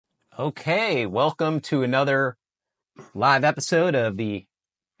Okay, welcome to another live episode of the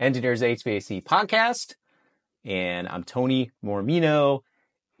Engineers HVAC podcast. And I'm Tony Mormino.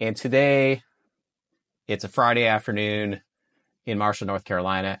 And today it's a Friday afternoon in Marshall, North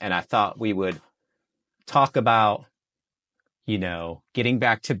Carolina. And I thought we would talk about, getting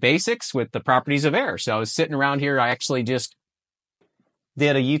back to basics with the properties of air. So I was sitting around here. I actually just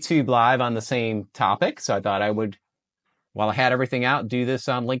did a YouTube live on the same topic. So I thought I would, while I had everything out, do this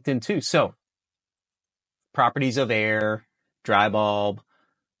on LinkedIn too. So properties of air, dry bulb,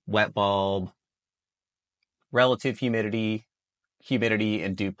 wet bulb, relative humidity,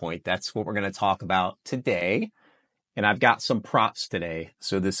 and dew point. That's what we're going to talk about today. And I've got some props today.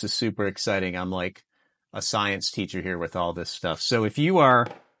 So this is super exciting. I'm like a science teacher here with all this stuff. So if you are,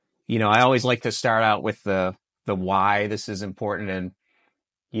 I always like to start out with the why this is important. And,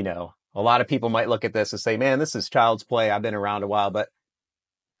 a lot of people might look at this and say, man, this is child's play. I've been around a while, but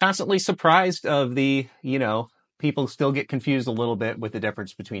constantly surprised of the, people still get confused a little bit with the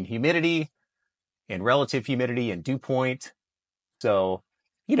difference between humidity and relative humidity and dew point. So,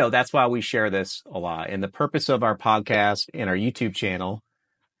 that's why we share this a lot. And the purpose of our podcast and our YouTube channel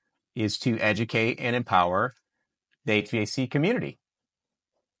is to educate and empower the HVAC community.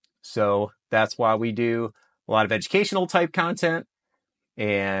 So that's why we do a lot of educational type content.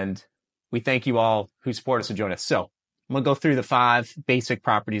 And we thank you all who support us and join us. So I'm going to go through the 5 basic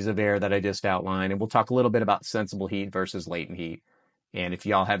properties of air that I just outlined, and we'll talk a little bit about sensible heat versus latent heat. And if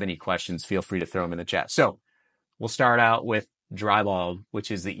y'all have any questions, feel free to throw them in the chat. So we'll start out with dry bulb,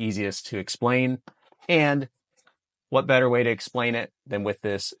 which is the easiest to explain. And what better way to explain it than with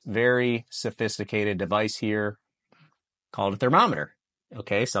this very sophisticated device here called a thermometer.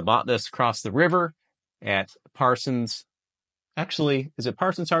 Okay, so I bought this across the river at Parsons. Actually, is it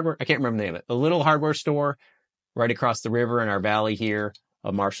Parsons Hardware? I can't remember the name of it. A little hardware store right across the river in our valley here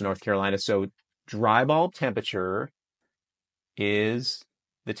of Marshall, North Carolina. So dry bulb temperature is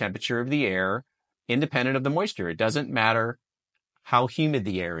the temperature of the air independent of the moisture. It doesn't matter how humid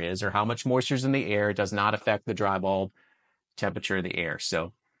the air is or how much moisture is in the air. It does not affect the dry bulb temperature of the air.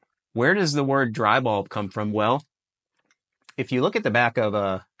 So where does the word dry bulb come from? Well, if you look at the back of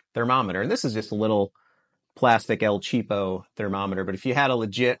a thermometer, and this is just a little plastic El Cheapo thermometer, but if you had a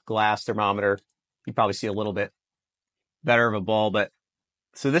legit glass thermometer, you'd probably see a little bit better of a bulb. But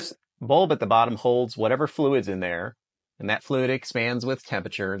so this bulb at the bottom holds whatever fluid's in there, and that fluid expands with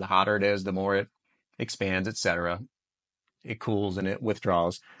temperature. The hotter it is, the more it expands, etc. It cools and it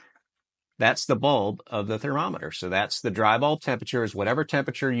withdraws. That's the bulb of the thermometer. So that's the dry bulb temperature, is whatever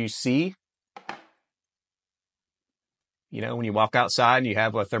temperature you see. When you walk outside and you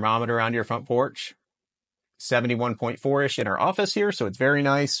have a thermometer on your front porch, 71.4-ish in our office here. So it's very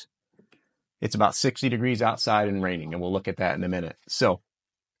nice. It's about 60 degrees outside and raining, and we'll look at that in a minute. So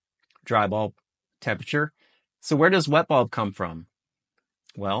dry bulb temperature. So where does wet bulb come from?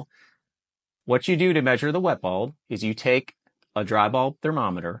 Well, what you do to measure the wet bulb is you take a dry bulb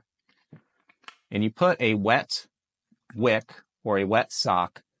thermometer and you put a wet wick or a wet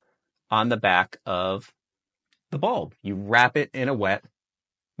sock on the back of the bulb. You wrap it in a wet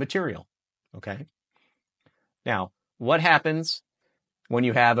material. Okay. Now, what happens when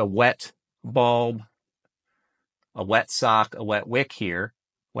you have a wet bulb, a wet sock, a wet wick here?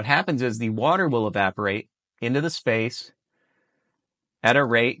 What happens is the water will evaporate into the space at a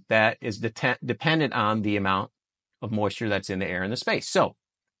rate that is dependent on the amount of moisture that's in the air in the space. So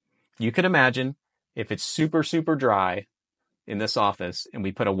you could imagine if it's super, super dry in this office and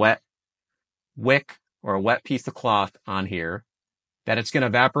we put a wet wick or a wet piece of cloth on here, that it's going to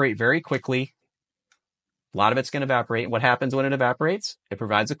evaporate very quickly. A lot of it's going to evaporate. What happens when it evaporates? It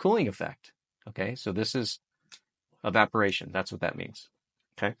provides a cooling effect. Okay, so this is evaporation. That's what that means.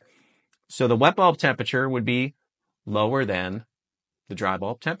 Okay, so the wet bulb temperature would be lower than the dry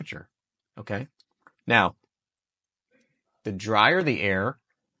bulb temperature. Okay, now the drier the air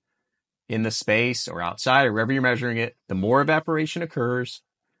in the space or outside or wherever you're measuring it, the more evaporation occurs,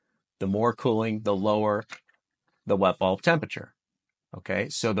 the more cooling, the lower the wet bulb temperature. Okay,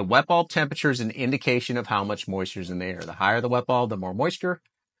 so the wet bulb temperature is an indication of how much moisture is in the air. The higher the wet bulb, the more moisture,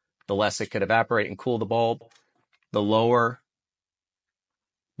 the less it could evaporate and cool the bulb. The lower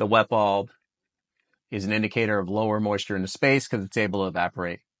the wet bulb is an indicator of lower moisture in the space because it's able to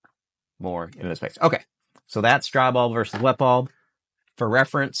evaporate more into the space. Okay, so that's dry bulb versus wet bulb. For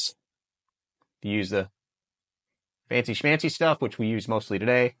reference, if you use the fancy schmancy stuff, which we use mostly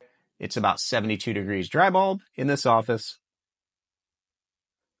today, it's about 72 degrees dry bulb in this office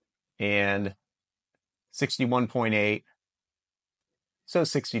and 61.8, so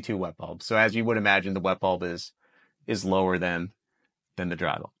 62 wet bulbs. So as you would imagine, the wet bulb is lower than than the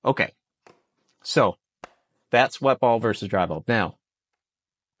dry bulb. Okay, so that's wet bulb versus dry bulb. Now,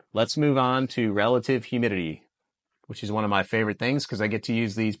 let's move on to relative humidity, which is one of my favorite things because I get to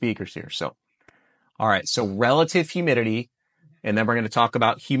use these beakers here. So, all right, so relative humidity, and then we're going to talk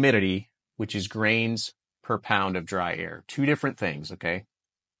about humidity, which is grains per pound of dry air. Two different things, okay?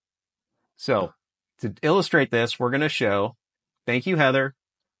 So, to illustrate this, we're going to show, thank you, Heather.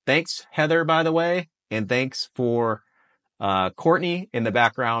 Thanks, Heather, by the way, and thanks for Courtney in the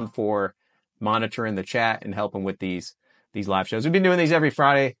background for monitoring the chat and helping with these live shows. We've been doing these every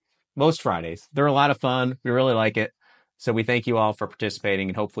Friday, most Fridays. They're a lot of fun. We really like it. So we thank you all for participating,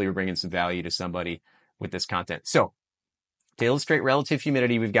 and hopefully we're bringing some value to somebody with this content. So to illustrate relative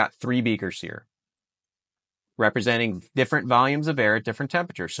humidity, we've got 3 beakers here representing different volumes of air at different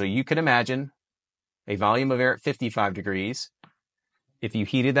temperatures. So you could imagine a volume of air at 55 degrees. If you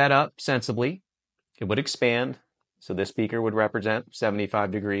heated that up sensibly, it would expand. So this beaker would represent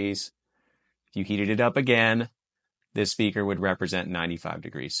 75 degrees. If you heated it up again, this beaker would represent 95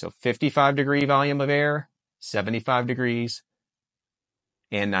 degrees. So 55 degree volume of air, 75 degrees,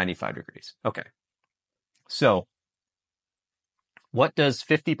 and 95 degrees. Okay. So what does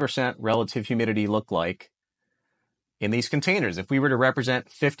 50% relative humidity look like in these containers? If we were to represent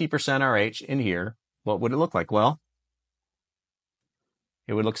 50% RH in here, what would it look like? Well,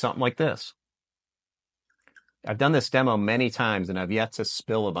 it would look something like this. I've done this demo many times and I've yet to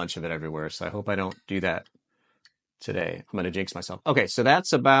spill a bunch of it everywhere. So I hope I don't do that today. I'm going to jinx myself. Okay. So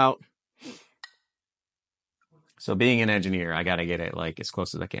that's about, so being an engineer, I got to get it like as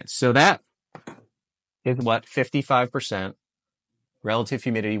close as I can. So that is what 55% relative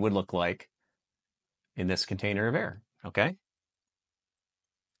humidity would look like in this container of air. Okay.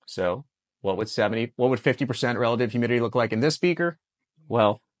 So what would 50% relative humidity look like in this beaker?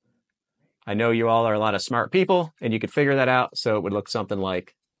 Well, I know you all are a lot of smart people and you could figure that out. So it would look something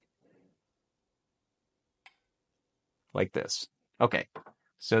like this. Okay.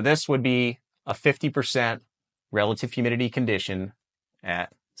 So this would be a 50% relative humidity condition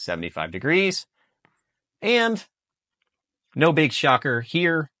at 75 degrees. And no big shocker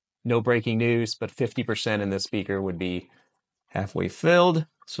here, no breaking news, but 50% in this beaker would be halfway filled.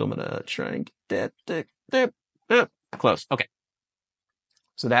 So I'm going to try and get that close. Okay.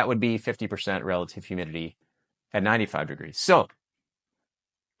 So that would be 50% relative humidity at 95 degrees. So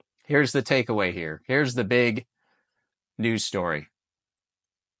here's the takeaway here. Here's the big news story.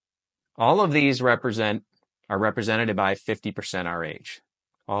 All of these are represented by 50% RH.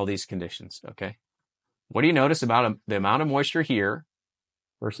 All these conditions, okay? What do you notice about the amount of moisture here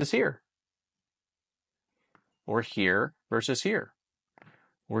versus here? Or here versus here?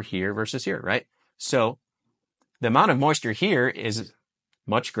 Or here versus here, right? So the amount of moisture here is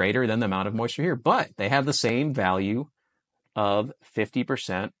much greater than the amount of moisture here, but they have the same value of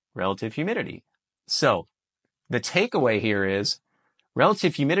 50% relative humidity. So the takeaway here is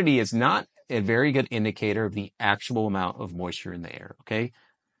relative humidity is not a very good indicator of the actual amount of moisture in the air, okay?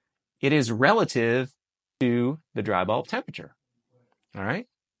 It is relative to the dry bulb temperature, all right?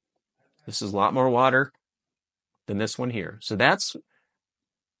 This is a lot more water than this one here. So that's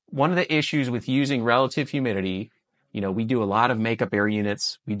one of the issues with using relative humidity. You know, we do a lot of makeup air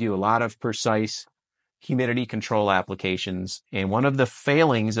units. We do a lot of precise humidity control applications. And one of the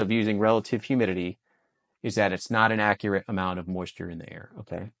failings of using relative humidity is that it's not an accurate amount of moisture in the air,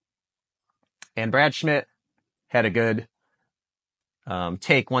 okay? And Brad Schmidt had a good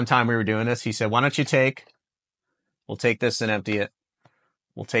take one time we were doing this. He said, why don't you we'll take this and empty it.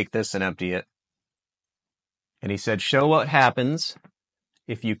 We'll take this and empty it. And he said, show what happens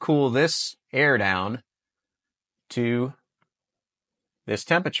if you cool this air down to this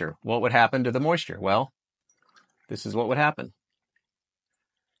temperature. What would happen to the moisture? Well, this is what would happen.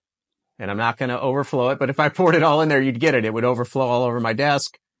 And I'm not going to overflow it, but if I poured it all in there, you'd get it. It would overflow all over my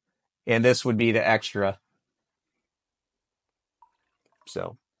desk. And this would be the extra.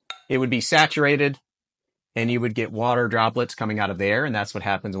 So it would be saturated and you would get water droplets coming out of the air. And that's what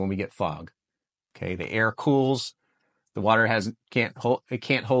happens when we get fog. Okay. The air cools. The water can't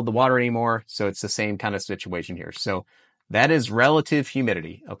hold the water anymore. So it's the same kind of situation here. So that is relative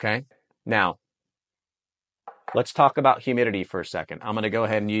humidity. Okay. Now let's talk about humidity for a second. I'm going to go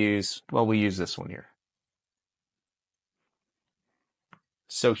ahead and we'll use this one here.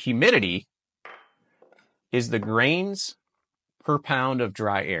 So humidity is the grains per pound of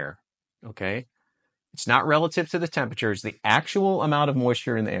dry air. Okay. It's not relative to the temperature. It's the actual amount of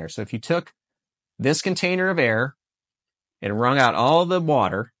moisture in the air. So if you took this container of air and wrung out all the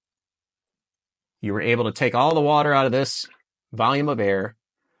water, you were able to take all the water out of this volume of air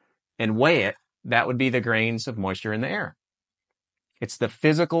and weigh it. That would be the grains of moisture in the air. It's the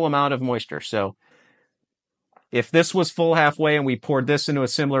physical amount of moisture. So if this was full halfway and we poured this into a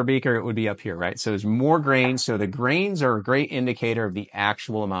similar beaker, it would be up here, right? So there's more grains. So the grains are a great indicator of the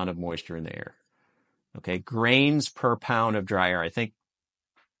actual amount of moisture in the air. Okay, grains per pound of dry air. I think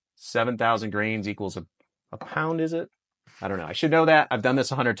 7,000 grains equals a pound, is it? I don't know. I should know that. I've done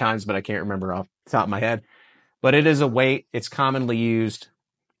this 100 times, but I can't remember off the top of my head. But it is a weight. It's commonly used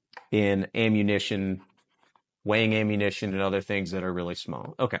in ammunition, weighing ammunition and other things that are really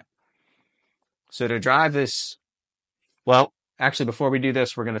small. Okay. So to drive this, well, actually, before we do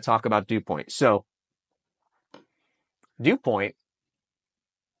this, we're going to talk about dew point. So dew point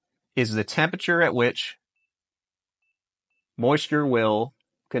is the temperature at which moisture will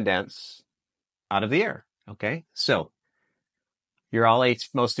condense out of the air. Okay. So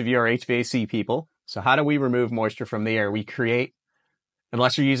most of you are HVAC people. So how do we remove moisture from the air? We create,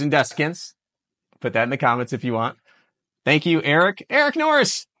 unless you're using desiccants, put that in the comments if you want. Thank you, Eric. Eric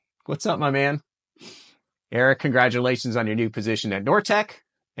Norris. What's up, my man? Eric, congratulations on your new position at Nortec.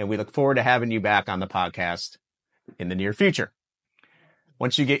 And we look forward to having you back on the podcast in the near future.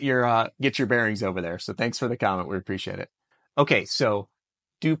 Once you get your bearings over there. So thanks for the comment. We appreciate it. Okay. So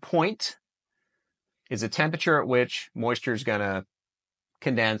dew point is a temperature at which moisture is going to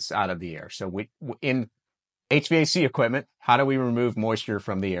condense out of the air. So in HVAC equipment, how do we remove moisture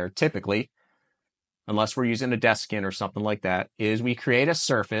from the air? Typically, unless we're using a desiccant or something like that, is we create a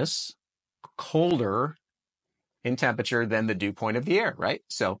surface colder in temperature than the dew point of the air, right?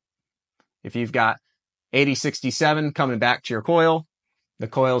 So if you've got 8067 coming back to your coil, the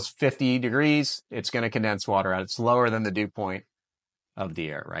coil's 50 degrees, it's going to condense water out. It's lower than the dew point of the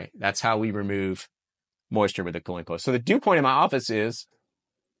air, right? That's how we remove moisture with the cooling coil. So the dew point in my office is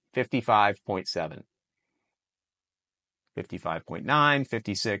 55.7, 55.9,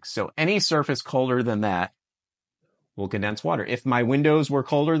 56. So any surface colder than that will condense water. If my windows were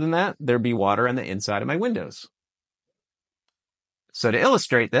colder than that, there'd be water on the inside of my windows. So to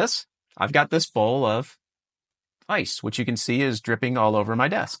illustrate this, I've got this bowl of ice, which you can see is dripping all over my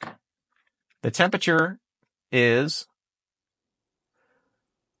desk. The temperature is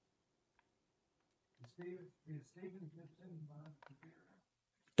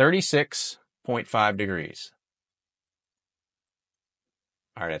 36.5 degrees.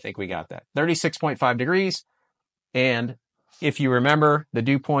 All right, I think we got that. 36.5 degrees. And if you remember, the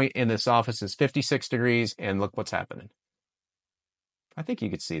dew point in this office is 56 degrees, and look what's happening. I think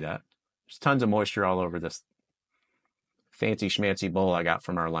you could see that. There's tons of moisture all over this fancy schmancy bowl I got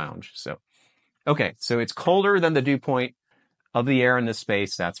from our lounge. So, okay, so it's colder than the dew point of the air in this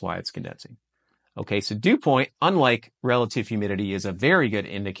space. That's why it's condensing. Okay, so dew point, unlike relative humidity, is a very good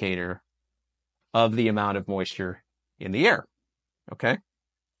indicator of the amount of moisture in the air. Okay?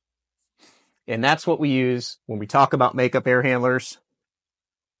 And that's what we use when we talk about makeup air handlers.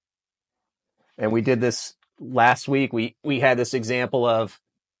 And we did this last week. We had this example of,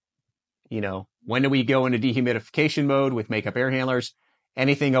 when do we go into dehumidification mode with makeup air handlers?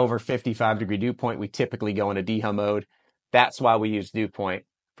 Anything over 55 degree dew point, we typically go into dehum mode. That's why we use dew point,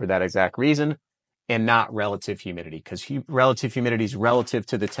 for that exact reason, and not relative humidity, because relative humidity is relative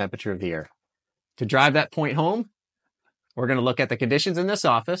to the temperature of the air. To drive that point home, we're going to look at the conditions in this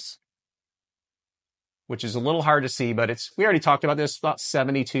office, which is a little hard to see, but we already talked about this, about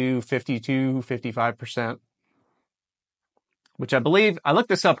 72, 52, 55%, which I believe, I looked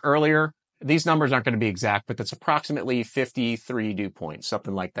this up earlier. These numbers aren't going to be exact, but that's approximately 53 dew points,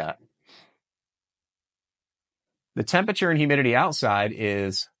 something like that. The temperature and humidity outside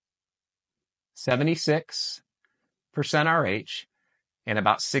is 76% RH and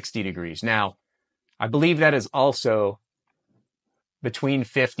about 60 degrees. Now, I believe that is also between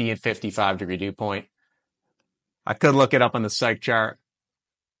 50 and 55 degree dew point. I could look it up on the psych chart,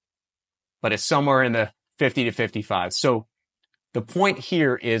 but it's somewhere in the 50 to 55. So the point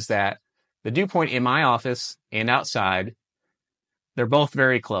here is that the dew point in my office and outside, they're both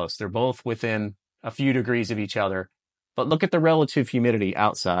very close. They're both within a few degrees of each other. But look at the relative humidity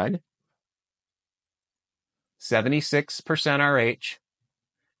outside. 76% RH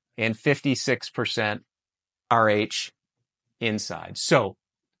and 56% RH inside. So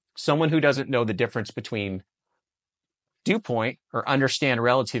someone who doesn't know the difference between dew point or understand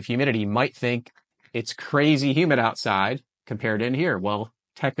relative humidity might think it's crazy humid outside compared to in here. Well,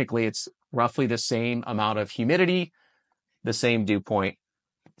 technically it's roughly the same amount of humidity, the same dew point.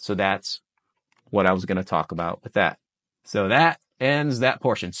 So that's what I was going to talk about with that. So that ends that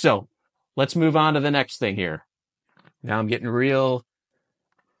portion. So let's move on to the next thing here. Now I'm getting real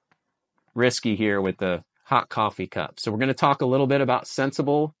risky here with the hot coffee cup. So we're going to talk a little bit about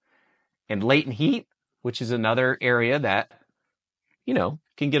sensible and latent heat, which is another area that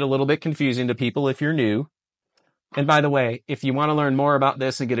can get a little bit confusing to people if you're new. And by the way, if you want to learn more about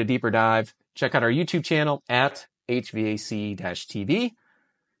this and get a deeper dive, check out our YouTube channel at HVAC-TV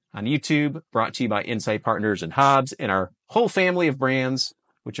on YouTube, brought to you by Insight Partners and Hobbs, and our whole family of brands,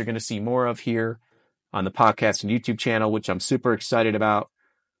 which you're going to see more of here on the podcast and YouTube channel, which I'm super excited about.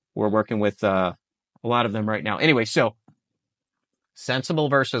 We're working with a lot of them right now. Anyway, so sensible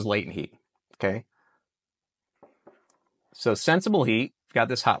versus latent heat. Okay. So sensible heat, I've got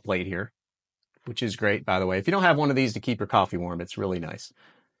this hot plate here, which is great, by the way. If you don't have one of these to keep your coffee warm, it's really nice.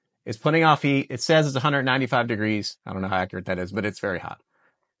 It's putting off heat. It says it's 195 degrees. I don't know how accurate that is, but it's very hot.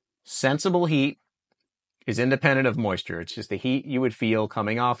 Sensible heat is independent of moisture. It's just the heat you would feel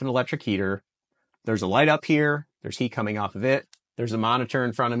coming off an electric heater. There's a light up here. There's heat coming off of it. There's a monitor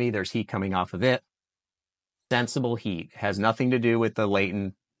in front of me. There's heat coming off of it. Sensible heat has nothing to do with the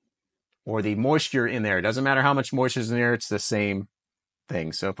latent or the moisture in there. It doesn't matter how much moisture is in there. It's the same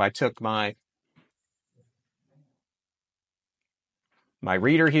thing. So if I took my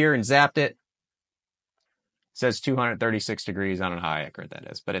reader here and zapped it, it says 236 degrees. I don't know how accurate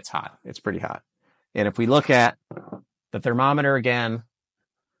that is, but it's hot. It's pretty hot. And if we look at the thermometer again,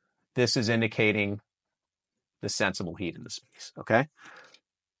 this is indicating the sensible heat in the space, okay?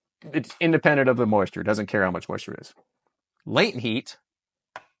 It's independent of the moisture. It doesn't care how much moisture it is. Latent heat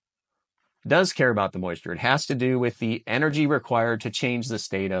does care about the moisture. It has to do with the energy required to change the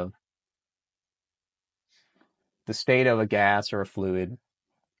state of a gas or a fluid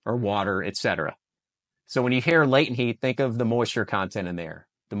or water, etc. So when you hear latent heat, think of the moisture content in there.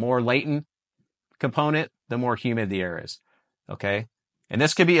 The more latent component, the more humid the air is, okay? And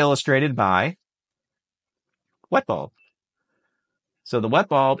this could be illustrated by wet bulb. So the wet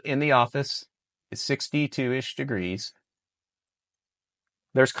bulb in the office is 62-ish degrees.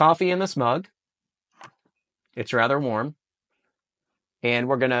 There's coffee in this mug. It's rather warm. And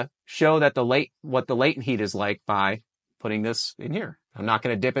we're going to show that what the latent heat is like by putting this in here. I'm not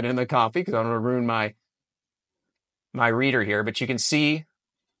going to dip it in the coffee because I don't want to ruin my reader here, but you can see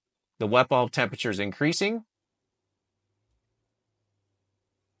the wet bulb temperature is increasing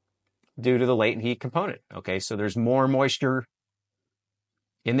due to the latent heat component. Okay, so there's more moisture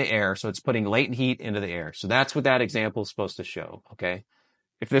in the air, so it's putting latent heat into the air. So that's what that example is supposed to show, okay?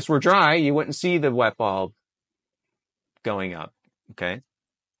 If this were dry, you wouldn't see the wet bulb going up, okay?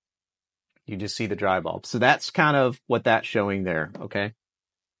 You just see the dry bulb. So that's kind of what that's showing there, okay?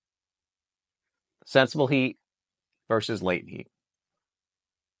 Sensible heat versus latent heat.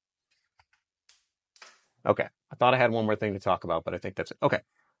 Okay, I thought I had one more thing to talk about, but I think that's it. Okay,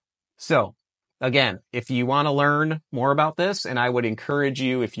 so again, if you want to learn more about this, and I would encourage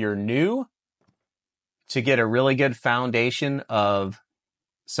you, if you're new, to get a really good foundation of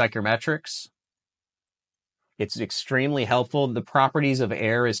psychrometrics. It's extremely helpful. The properties of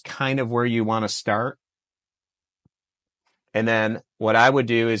air is kind of where you want to start. And then what I would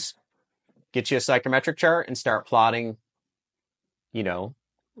do is get you a psychrometric chart and start plotting,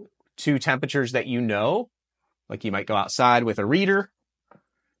 two temperatures that like you might go outside with a reader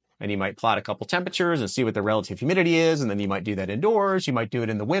and you might plot a couple temperatures and see what the relative humidity is. And then you might do that indoors. You might do it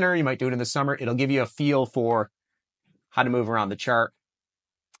in the winter. You might do it in the summer. It'll give you a feel for how to move around the chart.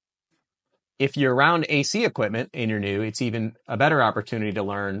 If you're around AC equipment and you're new, it's even a better opportunity to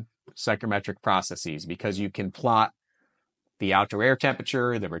learn psychrometric processes because you can plot the outdoor air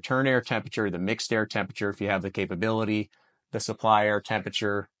temperature, the return air temperature, the mixed air temperature, if you have the capability, the supply air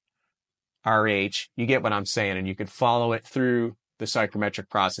temperature, RH. You get what I'm saying, and you can follow it through the psychrometric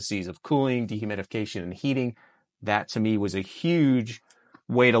processes of cooling, dehumidification, and heating. That to me was a huge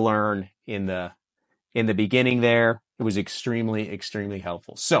way to learn in the beginning there. It was extremely, extremely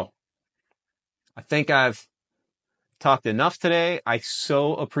helpful. So I think I've talked enough today. I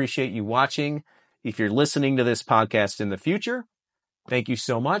so appreciate you watching. If you're listening to this podcast in the future, thank you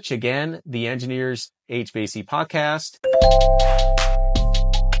so much. Again, the Engineers HVAC podcast.